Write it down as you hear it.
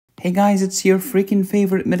Hey guys, it's your freaking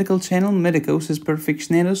favorite medical channel, Medicosis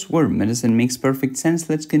Perfectionalis, where medicine makes perfect sense.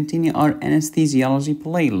 Let's continue our anesthesiology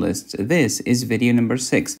playlist. This is video number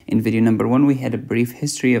 6. In video number 1, we had a brief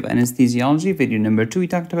history of anesthesiology. Video number 2, we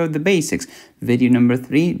talked about the basics. Video number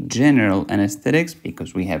 3, general anesthetics,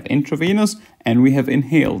 because we have intravenous and we have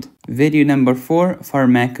inhaled. Video number 4,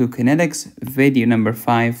 pharmacokinetics. Video number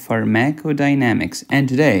 5, pharmacodynamics. And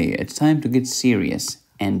today, it's time to get serious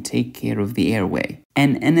and take care of the airway.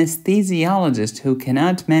 An anesthesiologist who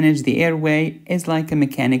cannot manage the airway is like a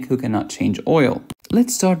mechanic who cannot change oil.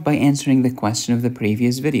 Let's start by answering the question of the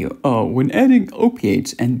previous video. When adding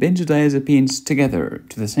opiates and benzodiazepines together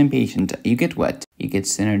to the same patient, you get what? You get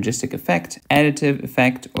synergistic effect, additive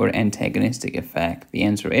effect, or antagonistic effect. The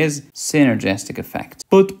answer is synergistic effect.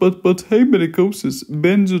 But, hey Medicosis,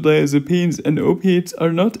 benzodiazepines and opiates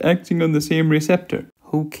are not acting on the same receptor.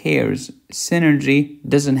 Who cares? Synergy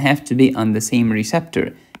doesn't have to be on the same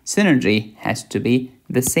receptor. Synergy has to be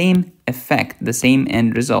the same effect, the same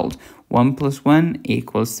end result. 1 + 1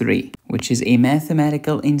 = 3, which is a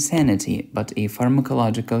mathematical insanity, but a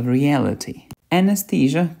pharmacological reality.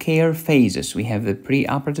 Anesthesia care phases. We have the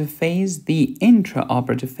preoperative phase, the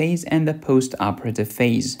intraoperative phase, and the postoperative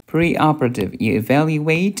phase. Preoperative, you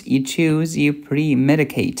evaluate, you choose, you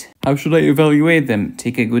pre-medicate. How should I evaluate them?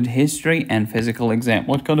 Take a good history and physical exam.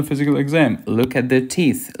 What kind of physical exam? Look at the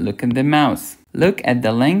teeth, look at the mouth. Look at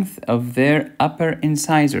the length of their upper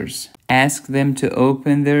incisors. Ask them to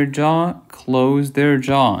open their jaw, close their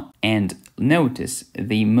jaw, and notice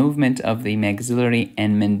the movement of the maxillary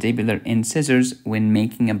and mandibular incisors when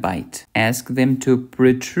making a bite. Ask them to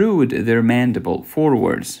protrude their mandible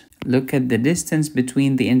forwards. Look at the distance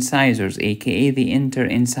between the incisors, aka the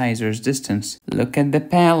inter-incisors distance. Look at the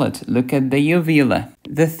palate, look at the uvula,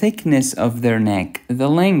 the thickness of their neck, the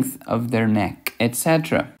length of their neck,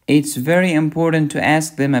 etc. It's very important to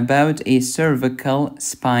ask them about a cervical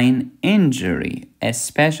spine injury,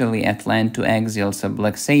 especially atlantoaxial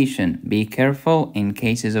subluxation. Be careful in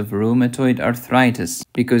cases of rheumatoid arthritis,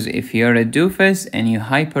 because if you're a doofus and you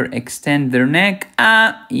hyperextend their neck,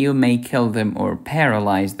 you may kill them or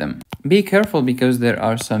paralyze them. Be careful because there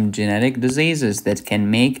are some genetic diseases that can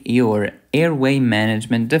make your airway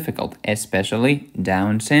management difficult, especially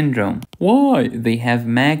Down syndrome. Why? They have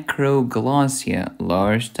macroglossia,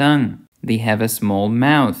 large tongue. They have a small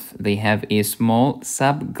mouth. They have a small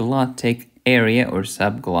subglottic area or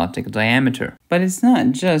subglottic diameter. But it's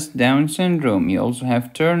not just Down syndrome. You also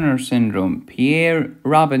have Turner syndrome,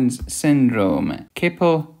 Pierre-Robin's syndrome,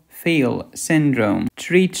 Klippel-Feil syndrome,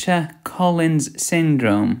 Treacher-Collins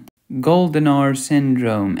syndrome, Goldenauer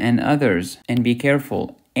syndrome, and others. And be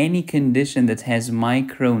careful, any condition that has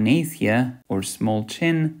micronathia or small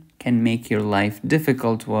chin can make your life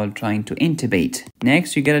difficult while trying to intubate.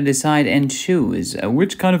 Next, you gotta decide and choose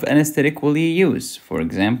which kind of anesthetic will you use. For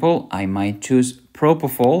example, I might choose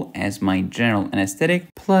propofol as my general anesthetic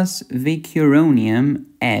plus vicuronium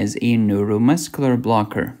as a neuromuscular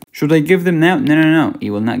blocker. Should I give them now? No.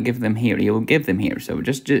 You will not give them here. You will give them here. So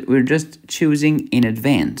we're just choosing in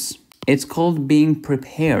advance. It's called being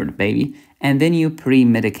prepared, baby. And then you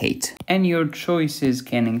pre-medicate. And your choices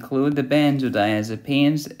can include the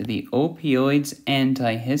benzodiazepines, the opioids,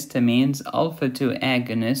 antihistamines, alpha-2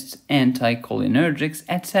 agonists, anticholinergics,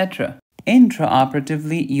 etc.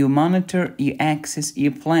 Intraoperatively, you monitor, you access, you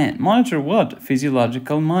plan. Monitor what?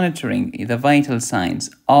 Physiological monitoring, the vital signs,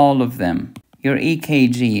 all of them. Your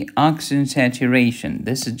EKG, oxygen saturation,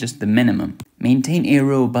 this is just the minimum. Maintain a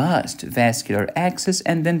robust vascular access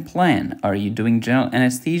and then plan. Are you doing general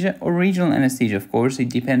anesthesia or regional anesthesia? Of course, it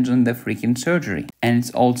depends on the freaking surgery. And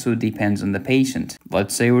it also depends on the patient.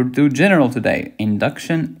 Let's say we'll do general today.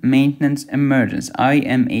 Induction, maintenance, emergence,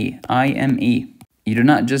 IME. You do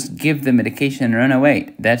not just give the medication and run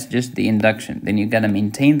away. That's just the induction. Then you gotta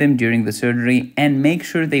maintain them during the surgery and make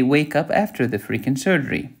sure they wake up after the freaking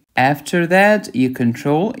surgery. After that, you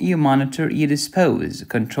control, you monitor, you dispose.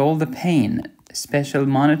 Control the pain, special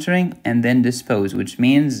monitoring, and then dispose, which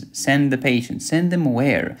means send the patient. Send them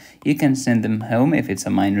where? You can send them home if it's a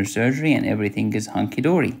minor surgery and everything is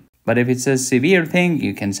hunky-dory. But if it's a severe thing,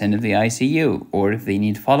 you can send them to the ICU. Or if they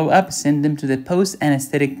need follow-up, send them to the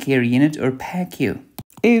post-anesthetic care unit or PACU.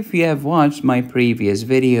 If you have watched my previous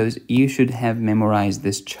videos, you should have memorized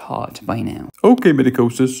this chart by now. Okay,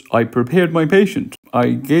 Medicosis, I prepared my patient.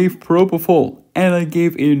 I gave propofol and I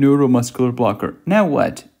gave a neuromuscular blocker. Now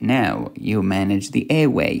what? Now you manage the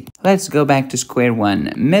airway. Let's go back to square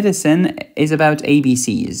one. Medicine is about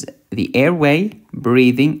ABCs. the airway,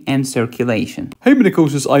 breathing, and circulation. Hey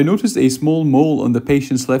medicosis, I noticed a small mole on the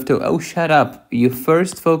patient's left toe. Oh, shut up. You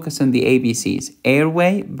first focus on the ABCs,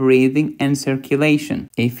 airway, breathing, and circulation.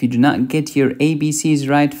 If you do not get your ABCs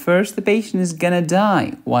right first, the patient is gonna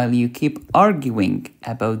die while you keep arguing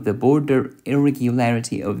about the border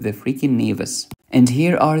irregularity of the freaking nevus. And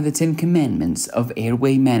here are the 10 commandments of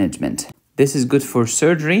airway management. This is good for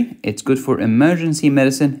surgery, it's good for emergency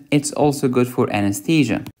medicine, it's also good for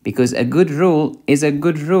anesthesia. Because a good rule is a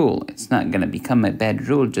good rule. It's not gonna become a bad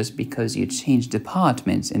rule just because you change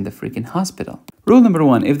departments in the freaking hospital. Rule number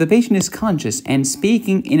 1, if the patient is conscious and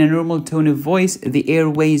speaking in a normal tone of voice, the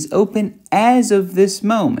airway is open as of this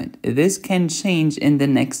moment. This can change in the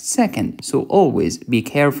next second, so always be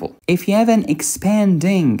careful. If you have an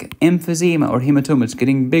expanding emphysema or hematoma, it's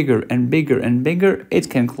getting bigger and bigger and bigger, it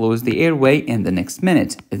can close the airway in the next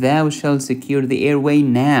minute. Thou shalt secure the airway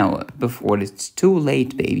now, before it's too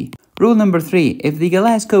late, baby. Rule number 3, if the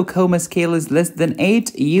Glasgow Coma scale is less than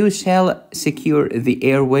 8, you shall secure the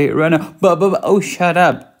airway right now. Oh, shut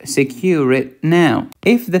up. Secure it now.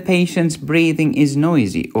 If the patient's breathing is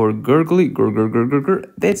noisy or gurgly,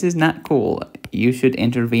 this is not cool. You should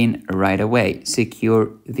intervene right away.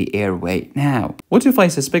 Secure the airway now. What if I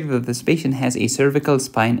suspect that this patient has a cervical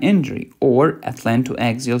spine injury or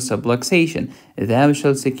atlantoaxial subluxation? Thou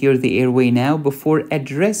shalt secure the airway now before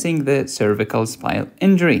addressing the cervical spine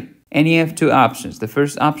injury. And you have 2 options. The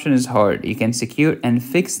first option is hard. You can secure and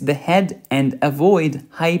fix the head and avoid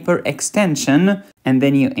hyperextension, and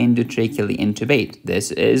then you endotracheally intubate.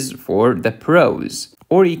 This is for the pros.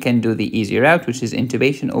 Or you can do the easy route, which is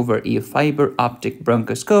intubation over a fiber optic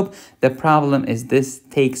bronchoscope. The problem is this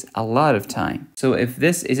takes a lot of time. So if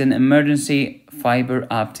this is an emergency, fiber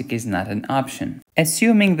optic is not an option.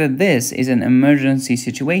 Assuming that this is an emergency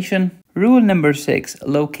situation, rule number 6,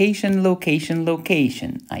 location, location,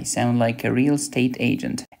 location. I sound like a real estate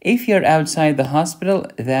agent. If you're outside the hospital,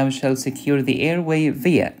 thou shalt secure the airway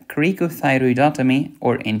via cricothyroidotomy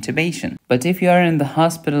or intubation. But if you are in the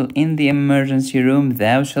hospital in the emergency room,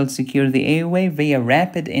 thou shalt secure the airway via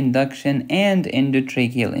rapid induction and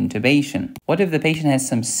endotracheal intubation. What if the patient has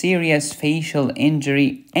some serious facial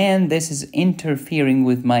injury and this is interfering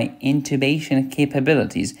with my intubation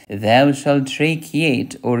capabilities? Thou shalt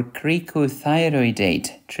tracheate or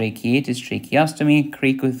cricothyroidate. Tracheate is tracheostomy,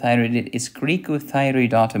 cricothyroidate is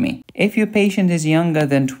cricothyroidotomy. If your patient is younger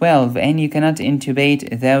than 12 and you cannot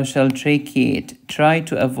intubate, thou shalt tracheate. Try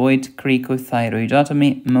to avoid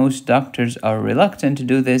cricothyroidotomy. Most doctors are reluctant to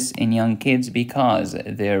do this in young kids because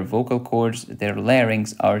their vocal cords, their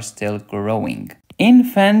larynx are still growing.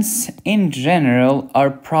 Infants in general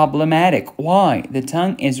are problematic. Why? The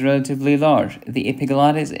tongue is relatively large, the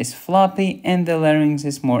epiglottis is floppy, and the larynx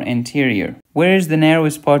is more anterior. Where is the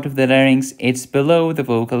narrowest part of the larynx? It's below the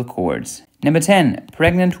vocal cords. Number 10.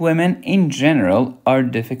 Pregnant women in general are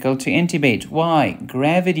difficult to intubate. Why?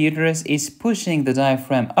 Gravid uterus is pushing the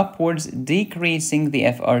diaphragm upwards, decreasing the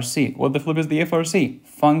FRC. What the flip is the FRC?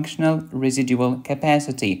 Functional residual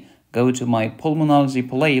capacity. Go to my pulmonology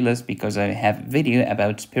playlist because I have video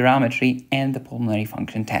about spirometry and the pulmonary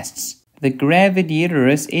function tests. The gravid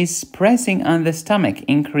uterus is pressing on the stomach,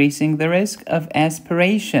 increasing the risk of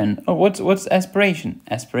aspiration. Oh, what's aspiration?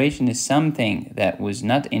 Aspiration is something that was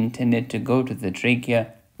not intended to go to the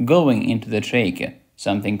trachea, going into the trachea.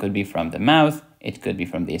 Something could be from the mouth, it could be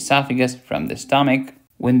from the esophagus, from the stomach.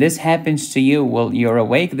 When this happens to you while you're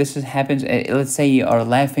awake, happens, let's say you are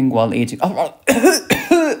laughing while eating.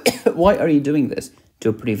 Why are you doing this?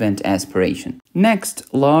 To prevent aspiration.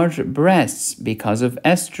 Next, large breasts because of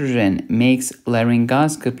estrogen makes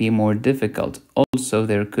laryngoscopy more difficult. Also,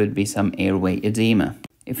 there could be some airway edema.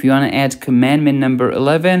 If you want to add commandment number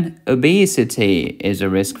 11, obesity is a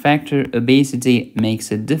risk factor. Obesity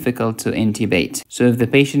makes it difficult to intubate. So if the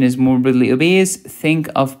patient is morbidly obese, think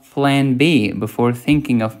of plan B before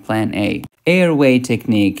thinking of plan A. Airway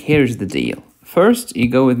technique, here's the deal. First, you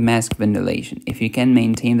go with mask ventilation. If you can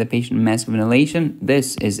maintain the patient mask ventilation,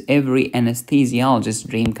 this is every anesthesiologist's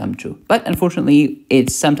dream come true. But unfortunately,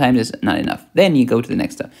 sometimes it's not enough. Then you go to the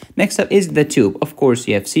next step. Next step is the tube. Of course,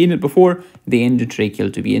 you have seen it before. The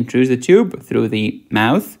endotracheal tube. You introduce the tube through the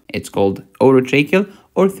mouth. It's called orotracheal,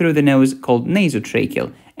 or through the nose called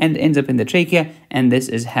nasotracheal, and ends up in the trachea. And this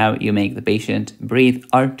is how you make the patient breathe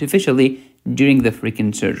artificially during the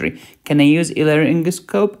freaking surgery. Can I use a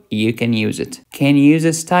laryngoscope? You can use it. Can you use a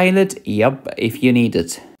stylet? Yup, if you need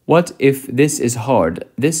it. What if this is hard?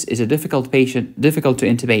 This is a difficult patient, difficult to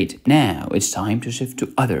intubate. Now it's time to shift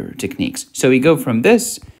to other techniques. So we go from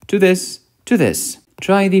this to this to this.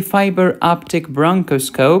 Try the fiber optic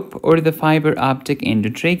bronchoscope or the fiber optic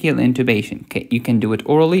endotracheal intubation. Okay, you can do it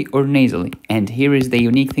orally or nasally. And here is the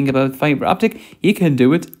unique thing about fiber optic. You can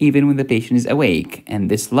do it even when the patient is awake. And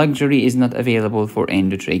this luxury is not available for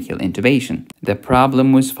endotracheal intubation. The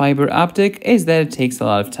problem with fiber optic is that it takes a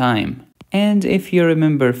lot of time. And if you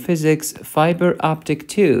remember physics, fiber optic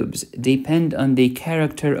tubes depend on the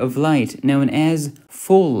character of light known as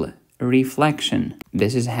full reflection.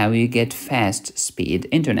 This is how you get fast speed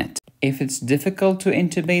internet. If it's difficult to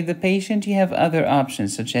intubate the patient, you have other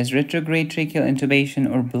options such as retrograde tracheal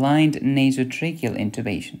intubation or blind nasotracheal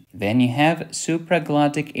intubation. Then you have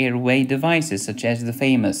supraglottic airway devices such as the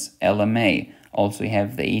famous LMA. Also, you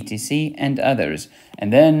have the ETC and others.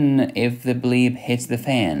 And then, if the bleep hits the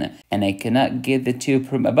fan and I cannot get the tube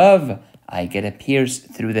from above, I get a pierce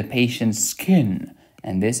through the patient's skin.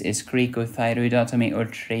 And this is cricothyroidotomy or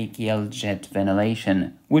tracheal jet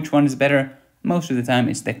ventilation. Which one is better? Most of the time,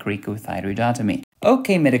 it's the cricothyroidotomy.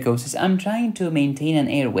 Okay, medicosis, I'm trying to maintain an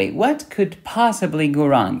airway. What could possibly go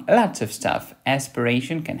wrong? Lots of stuff.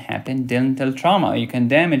 Aspiration can happen, dental trauma, you can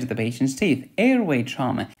damage the patient's teeth, airway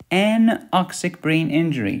trauma, anoxic brain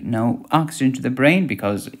injury. No oxygen to the brain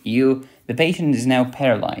because the patient is now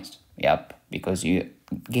paralyzed. Yep, because you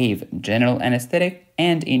gave general anesthetic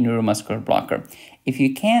and a neuromuscular blocker. If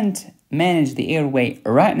you can't manage the airway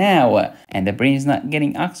right now and the brain is not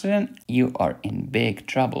getting oxygen, you are in big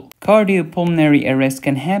trouble. Cardiopulmonary arrest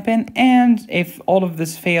can happen, and if all of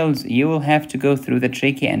this fails, you will have to go through the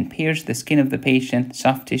trachea and pierce the skin of the patient,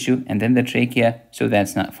 soft tissue, and then the trachea, so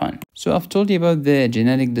that's not fun. So I've told you about the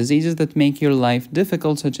genetic diseases that make your life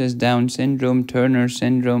difficult, such as Down syndrome, Turner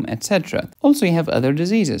syndrome, etc. Also, you have other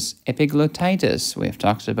diseases. Epiglottitis, we have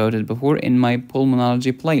talked about it before in my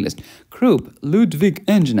pulmonology playlist. Croup, Ludwig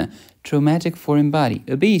angina, traumatic foreign body,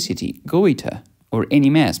 obesity, goiter, or any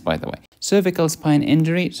mass, by the way. Cervical spine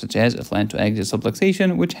injury, such as atlantoaxial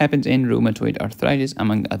subluxation, which happens in rheumatoid arthritis,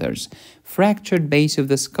 among others. Fractured base of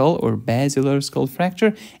the skull or basilar skull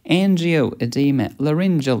fracture, angioedema,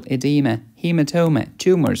 laryngeal edema, hematoma,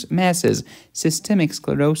 tumors, masses, systemic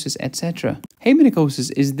sclerosis, etc. Hey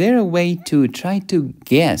medicosis, is there a way to try to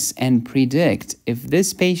guess and predict if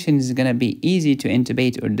this patient is going to be easy to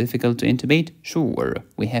intubate or difficult to intubate? Sure.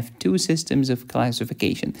 We have two systems of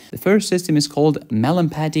classification. The first system is called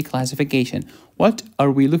Mallampati classification. What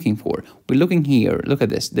are we looking for? We're looking here. Look at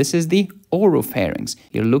this. This is the oropharynx.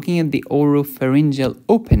 You're looking at the oropharyngeal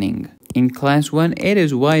opening. In class 1, it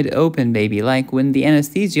is wide open, baby. Like when the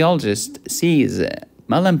anesthesiologist sees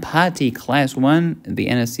Mallampati class 1, the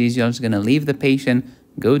anesthesiologist is going to leave the patient,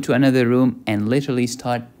 go to another room, and literally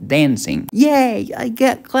start dancing. Yay, I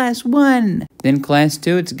got class 1. Then class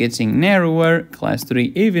 2, it's getting narrower. Class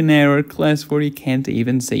 3, even narrower. Class 4, you can't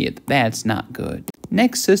even see it. That's not good.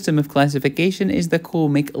 Next system of classification is the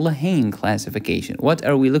Kolmik-Lehane classification. What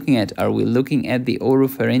are we looking at? Are we looking at the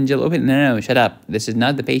oropharyngeal opening? No, shut up. This is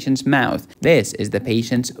not the patient's mouth. This is the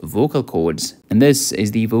patient's vocal cords. And this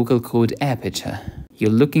is the vocal cord aperture.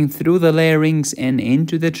 You're looking through the larynx and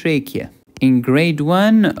into the trachea. In grade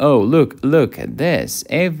 1, oh, look at this.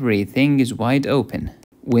 Everything is wide open.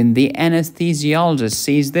 When the anesthesiologist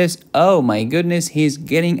sees this, oh my goodness, he's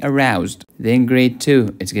getting aroused. Then grade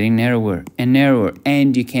 2, it's getting narrower and narrower,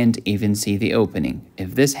 and you can't even see the opening.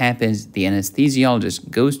 If this happens, the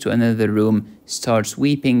anesthesiologist goes to another room, starts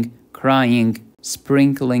weeping, crying,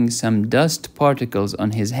 sprinkling some dust particles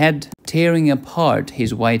on his head, tearing apart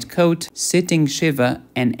his white coat, sitting Shiva,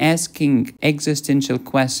 and asking existential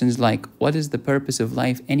questions like, what is the purpose of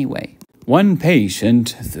life anyway? One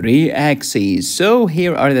patient, 3 axes. So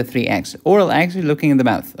here are the 3 axes. Oral axis looking in the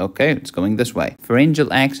mouth. Okay, it's going this way.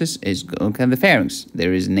 Pharyngeal axis is looking at the pharynx.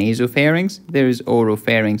 There is nasopharynx, there is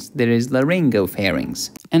oropharynx, there is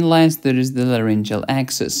laryngopharynx. And last, there is the laryngeal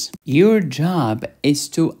axis. Your job is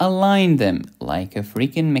to align them like a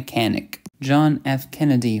freaking mechanic. John F.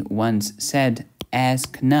 Kennedy once said,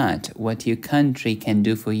 "Ask not what your country can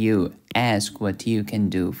do for you. Ask what you can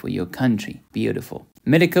do for your country." Beautiful.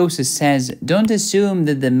 Medicosis says, don't assume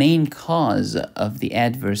that the main cause of the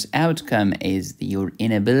adverse outcome is your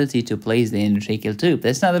inability to place the endotracheal tube.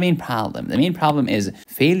 That's not the main problem. The main problem is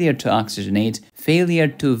failure to oxygenate, failure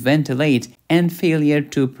to ventilate, and failure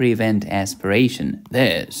to prevent aspiration.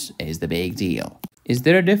 This is the big deal. Is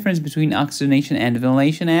there a difference between oxygenation and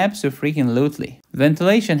ventilation? Abso-freaking-lutely.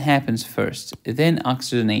 Ventilation happens first, then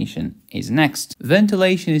oxygenation is next.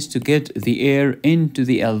 Ventilation is to get the air into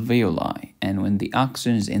the alveoli. And when the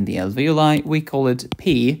oxygen is in the alveoli, we call it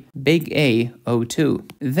P, big A, O2.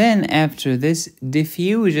 Then after this,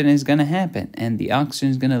 diffusion is going to happen and the oxygen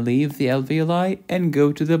is going to leave the alveoli and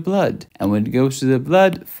go to the blood. And when it goes to the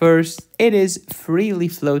blood, first, it is freely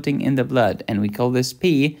floating in the blood and we call this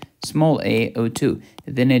P, small a, O2.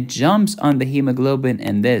 Then it jumps on the hemoglobin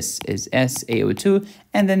and this is SaO2,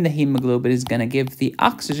 and then the hemoglobin is going to give the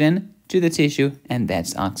oxygen to the tissue and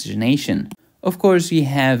that's oxygenation. Of course, we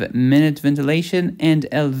have minute ventilation and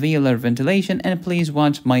alveolar ventilation, and please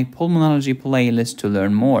watch my pulmonology playlist to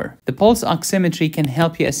learn more. The pulse oximetry can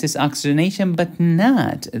help you assess oxygenation, but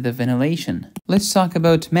not the ventilation. Let's talk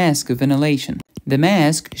about mask ventilation. The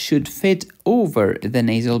mask should fit over the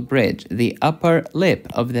nasal bridge. The upper lip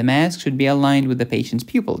of the mask should be aligned with the patient's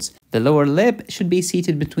pupils. The lower lip should be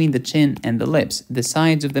seated between the chin and the lips. The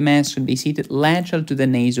sides of the mask should be seated lateral to the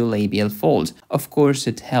nasolabial folds. Of course,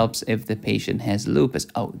 it helps if the patient has lupus.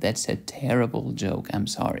 Oh, that's a terrible joke. I'm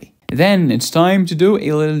sorry. Then it's time to do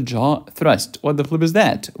a little jaw thrust. What the flip is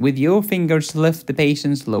that? With your fingers, lift the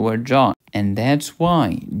patient's lower jaw. And that's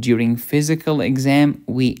why during physical exam,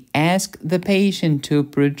 we ask the patient to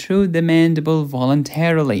protrude the mandible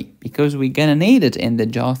voluntarily because we're gonna need it in the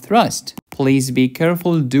jaw thrust. Please be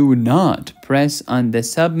careful, do not press on the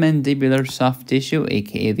submandibular soft tissue,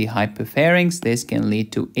 aka the hypopharynx. This can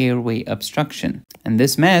lead to airway obstruction. And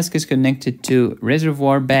this mask is connected to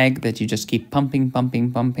reservoir bag that you just keep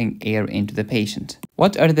pumping air into the patient.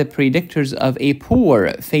 What are the predictors of a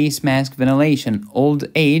poor face mask ventilation? Old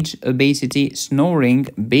age, obesity, snoring,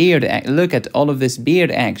 beard. Look at all of this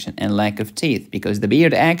beard action and lack of teeth, because the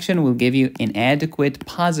beard action will give you inadequate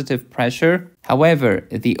positive pressure. However,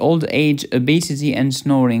 the old age, obesity, and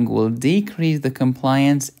snoring will decrease the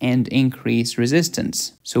compliance and increase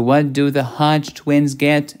resistance. So what do the Hodge twins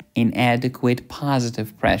get? Inadequate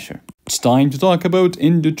positive pressure. It's time to talk about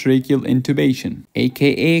endotracheal intubation,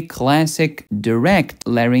 aka classic direct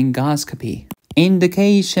laryngoscopy.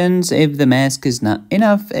 Indications: if the mask is not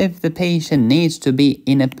enough, if the patient needs to be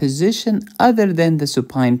in a position other than the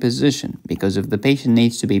supine position, because if the patient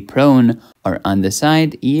needs to be prone or on the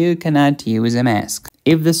side, you cannot use a mask.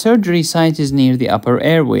 If the surgery site is near the upper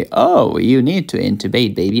airway, oh, you need to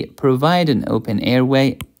intubate, baby. Provide an open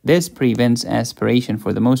airway. This prevents aspiration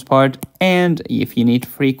for the most part, and if you need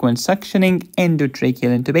frequent suctioning,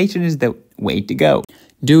 endotracheal intubation is the way to go.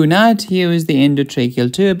 Do not use the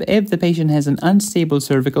endotracheal tube if the patient has an unstable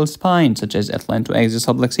cervical spine, such as atlantoaxial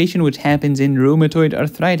subluxation, which happens in rheumatoid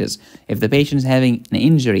arthritis. If the patient is having an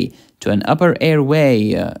injury to an upper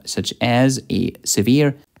airway, such as a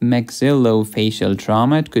severe maxillofacial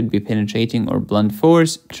trauma, it could be penetrating or blunt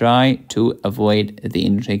force, try to avoid the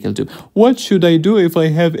endotracheal tube. What should I do if I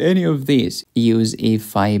have any of these? Use a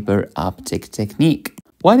fiber optic technique.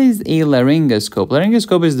 What is a laryngoscope?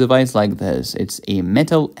 Laryngoscope is a device like this. It's a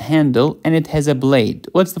metal handle and it has a blade.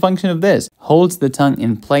 What's the function of this? Holds the tongue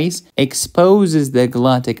in place, exposes the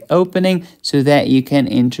glottic opening so that you can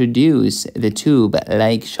introduce the tube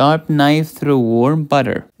like sharp knife through warm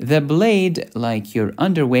butter. The blade, like your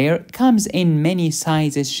underwear, comes in many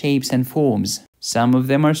sizes, shapes, and forms. Some of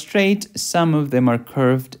them are straight, some of them are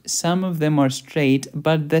curved, some of them are straight,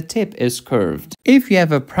 but the tip is curved. If you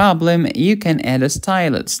have a problem, you can add a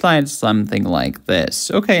stylet. Slide something like this.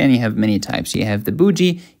 Okay, and you have many types. You have the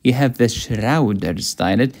bougie, you have the Schroeder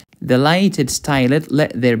stylet, the lighted stylet,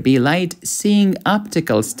 let there be light, seeing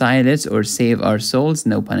optical stylets, or save our souls,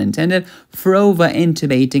 no pun intended, Frova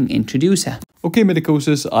intubating introducer. Okay,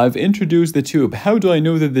 medicosis, I've introduced the tube. How do I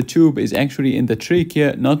know that the tube is actually in the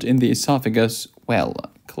trachea, not in the esophagus? Well,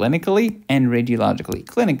 clinically and radiologically.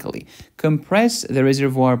 Clinically, compress the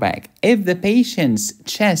reservoir bag. If the patient's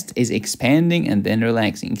chest is expanding and then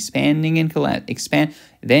relaxing, expanding and expand,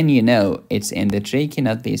 then you know it's in the trachea,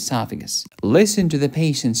 not the esophagus. Listen to the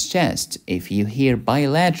patient's chest. If you hear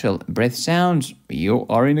bilateral breath sounds, you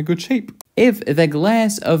are in a good shape. If the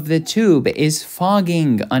glass of the tube is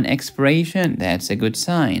fogging on expiration, that's a good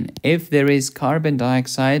sign. If there is carbon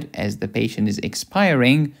dioxide as the patient is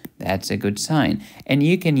expiring, that's a good sign. And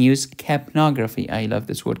you can use capnography. I love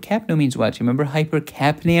this word. Capno means what? Remember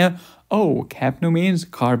hypercapnia? Oh, capno means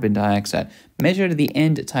carbon dioxide. Measure the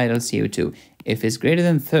end tidal CO2. If it's greater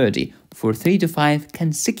than 30 for 3 to 5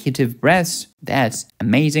 consecutive breaths, that's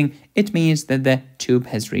amazing. It means that the tube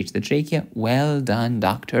has reached the trachea. Well done,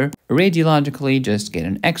 doctor. Radiologically, just get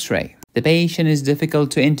an X-ray. The patient is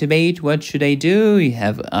difficult to intubate. What should I do? You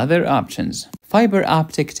have other options. Fiber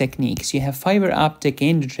optic techniques. You have fiber optic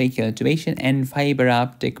endotracheal intubation and fiber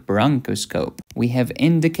optic bronchoscope. We have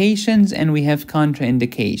indications and we have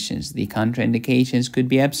contraindications. The contraindications could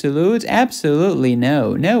be absolute, absolutely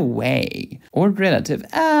no, no way. Or relative,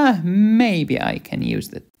 maybe I can use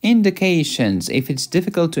that. Indications: if it's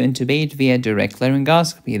difficult to intubate via direct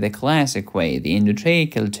laryngoscopy, the classic way, the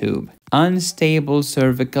endotracheal tube. Unstable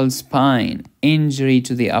cervical spine, injury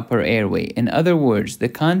to the upper airway. In other words, the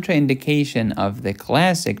contraindication of the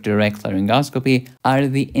classic direct laryngoscopy are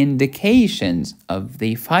the indications of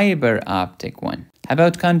the fiber optic one. How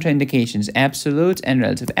about contraindications? Absolute and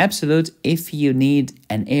relative. Absolute if you need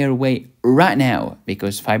an airway right now,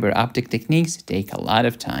 because fiber optic techniques take a lot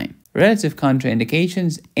of time. Relative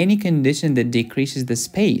contraindications: any condition that decreases the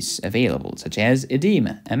space available, such as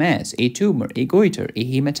edema, a mass, a tumor, a goiter, a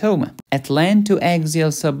hematoma.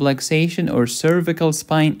 Atlantoaxial subluxation or cervical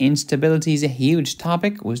spine instability is a huge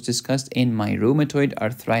topic, was discussed in my rheumatoid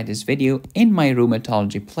arthritis video in my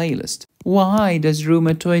rheumatology playlist. Why does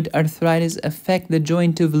rheumatoid arthritis affect the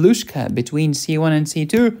joint of Luschka between C1 and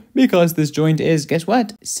C2? Because this joint is, guess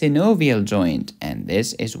what? Synovial joint, and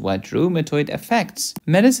this is what rheumatoid affects.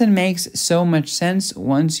 Medicine makes so much sense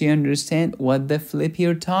once you understand what the flip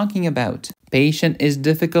you're talking about. Patient is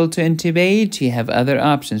difficult to intubate. You have other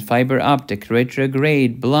options: fiber optic,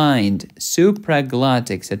 retrograde, blind,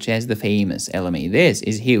 supraglottic, such as the famous LMA. This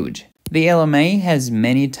is huge. The LMA has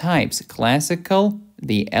many types: classical,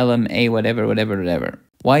 the LMA, whatever.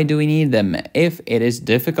 Why do we need them if it is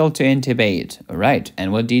difficult to intubate? All right,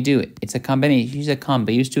 and what do? It's a combination. Use a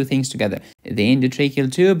combo. Use two things together: the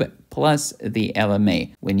endotracheal tube plus the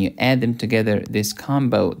LMA. When you add them together, this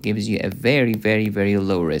combo gives you a very, very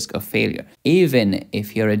low risk of failure. Even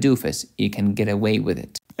if you're a doofus, you can get away with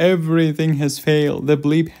it. Everything has failed. The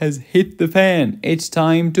bleep has hit the fan. It's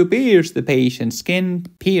time to pierce the patient's skin,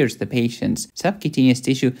 pierce the patient's subcutaneous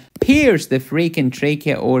tissue, pierce the freaking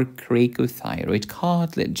trachea or cricothyroid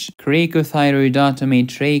cartilage. Cricothyroidotomy,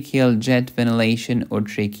 tracheal jet ventilation, or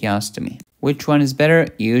tracheostomy. Which one is better?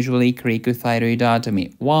 Usually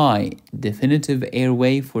cricothyroidotomy. Why? Definitive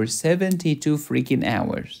airway for 72 freaking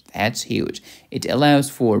hours. That's huge. It allows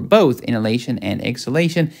for both inhalation and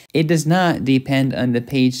exhalation. It does not depend on the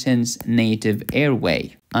patient's native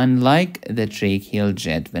airway, unlike the tracheal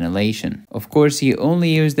jet ventilation. Of course, you only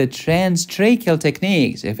use the transtracheal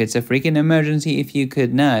techniques if it's a freaking emergency, if you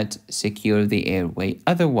could not secure the airway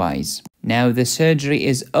otherwise. Now the surgery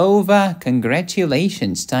is over.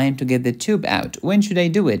 Congratulations, time to get the tube out. When should I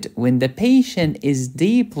do it? When the patient is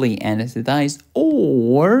deeply anesthetized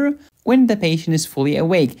or when the patient is fully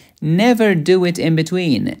awake. Never do it in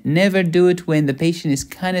between. Never do it when the patient is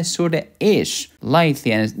kind of sort of ish,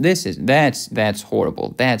 lightly. And that's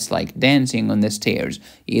horrible. That's like dancing on the stairs.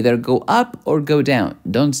 Either go up or go down.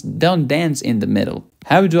 Don't dance in the middle.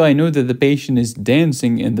 How do I know that the patient is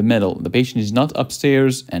dancing in the middle? The patient is not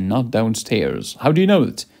upstairs and not downstairs. How do you know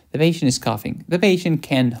it? The patient is coughing. The patient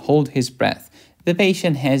can hold his breath. The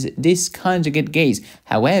patient has disconjugate gaze.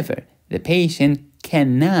 However, the patient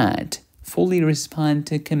cannot fully respond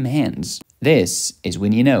to commands. This is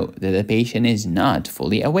when you know that the patient is not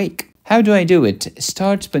fully awake. How do I do it?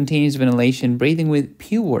 Start spontaneous ventilation, breathing with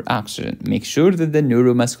pure oxygen. Make sure that the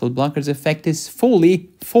neuromuscular blocker's effect is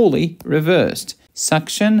fully reversed.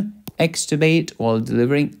 Suction, extubate while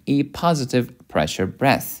delivering a positive pressure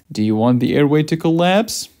breath. Do you want the airway to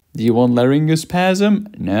collapse? Do you want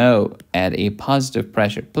laryngospasm? No, add a positive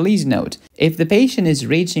pressure. Please note, if the patient is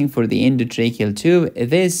reaching for the endotracheal tube,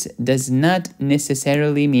 this does not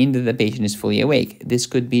necessarily mean that the patient is fully awake. This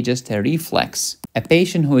could be just a reflex. A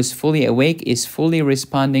patient who is fully awake is fully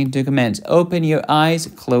responding to commands. Open your eyes,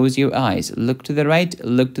 close your eyes. Look to the right,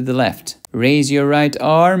 look to the left. Raise your right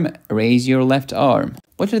arm, raise your left arm.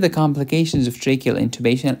 What are the complications of tracheal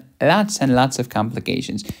intubation? Lots and lots of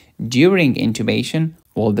complications. During intubation,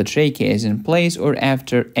 while the trachea is in place, or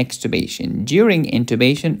after extubation. During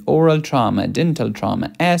intubation, oral trauma, dental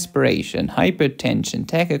trauma, aspiration, hypertension,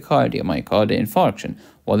 tachycardia, myocardial infarction.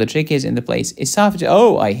 While the trachea is in the place, esophagus.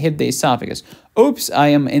 Oh, I hit the esophagus. Oops, I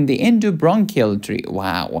am in the endobronchial tree.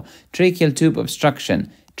 Wow. Tracheal tube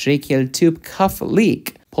obstruction, tracheal tube cuff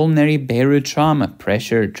leak, pulmonary barotrauma,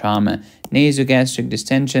 pressure trauma, nasogastric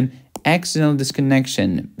distension, accidental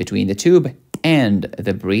disconnection between the tube and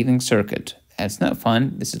the breathing circuit. That's not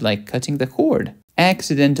fun. This is like cutting the cord.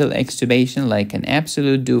 Accidental extubation, like an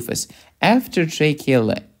absolute doofus. After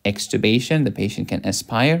tracheal extubation, the patient can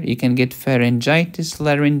aspire. You can get pharyngitis,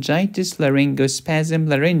 laryngitis, laryngospasm,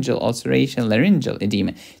 laryngeal ulceration, laryngeal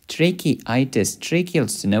edema, tracheitis, tracheal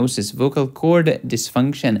stenosis, vocal cord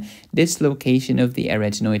dysfunction, dislocation of the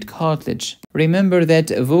arytenoid cartilage. Remember that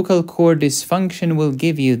vocal cord dysfunction will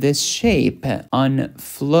give you this shape on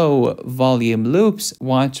flow volume loops.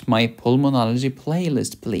 Watch my pulmonology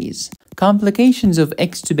playlist, please. Complications of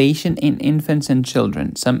extubation in infants and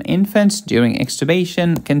children. Some infants during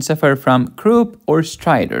extubation can suffer from croup or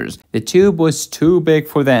striders. The tube was too big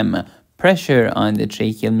for them. Pressure on the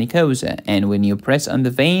tracheal mucosa, and when you press on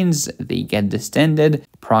the veins, they get distended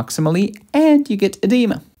proximally and you get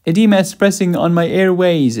edema. Edema is pressing on my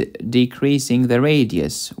airways, decreasing the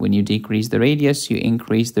radius. When you decrease the radius, you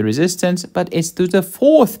increase the resistance, but it's to the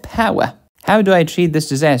fourth power. How do I treat this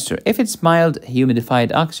disaster? If it's mild,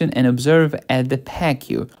 humidified oxygen and observe at the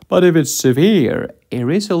PACU. But if it's severe,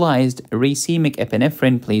 aerosolized racemic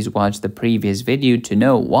epinephrine, please watch the previous video to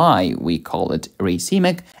know why we call it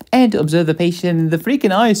racemic, and observe the patient in the freaking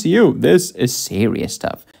ICU. This is serious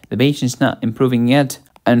stuff. The patient's not improving yet.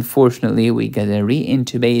 Unfortunately, we gotta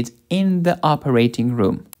re-intubate in the operating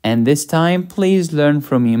room. And this time, please learn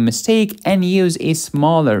from your mistake and use a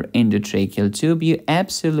smaller endotracheal tube, you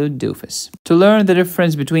absolute doofus. To learn the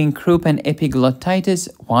difference between croup and epiglottitis,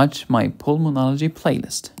 watch my pulmonology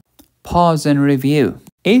playlist. Pause and review.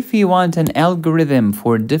 If you want an algorithm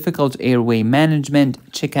for difficult airway management,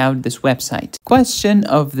 check out this website. Question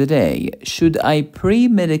of the day. Should I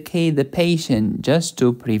pre-medicate the patient just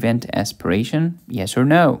to prevent aspiration? Yes or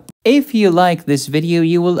no? If you like this video,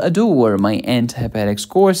 you will adore my antibiotics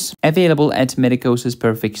course, available at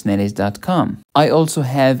medicosisperfectionalis.com. I also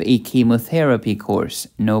have a chemotherapy course,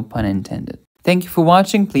 no pun intended. Thank you for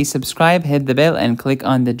watching. Please subscribe, hit the bell, and click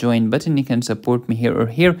on the join button. You can support me here or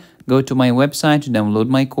here. Go to my website to download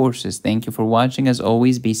my courses. Thank you for watching. As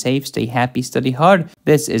always, be safe, stay happy, study hard.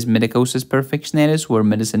 This is Medicosis Perfectionalis, where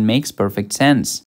medicine makes perfect sense.